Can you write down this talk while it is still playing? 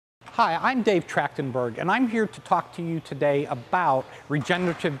Hi, I'm Dave Trachtenberg, and I'm here to talk to you today about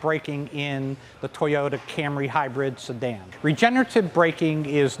regenerative braking in the Toyota Camry hybrid sedan. Regenerative braking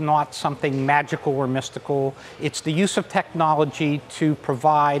is not something magical or mystical. It's the use of technology to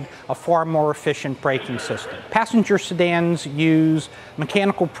provide a far more efficient braking system. Passenger sedans use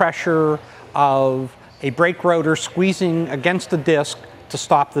mechanical pressure of a brake rotor squeezing against the disc to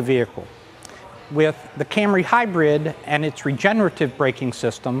stop the vehicle. With the Camry hybrid and its regenerative braking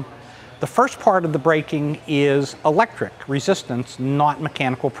system, the first part of the braking is electric resistance, not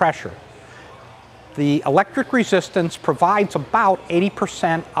mechanical pressure. The electric resistance provides about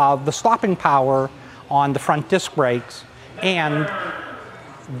 80% of the stopping power on the front disc brakes, and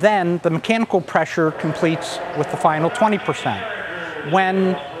then the mechanical pressure completes with the final 20%. When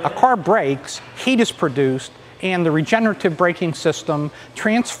a car brakes, heat is produced, and the regenerative braking system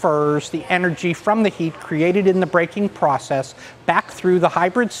transfers the energy from the heat created in the braking process back through the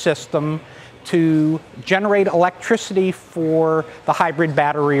hybrid system to generate electricity for the hybrid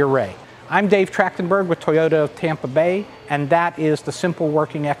battery array. I'm Dave Trachtenberg with Toyota of Tampa Bay, and that is the simple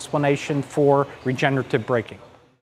working explanation for regenerative braking.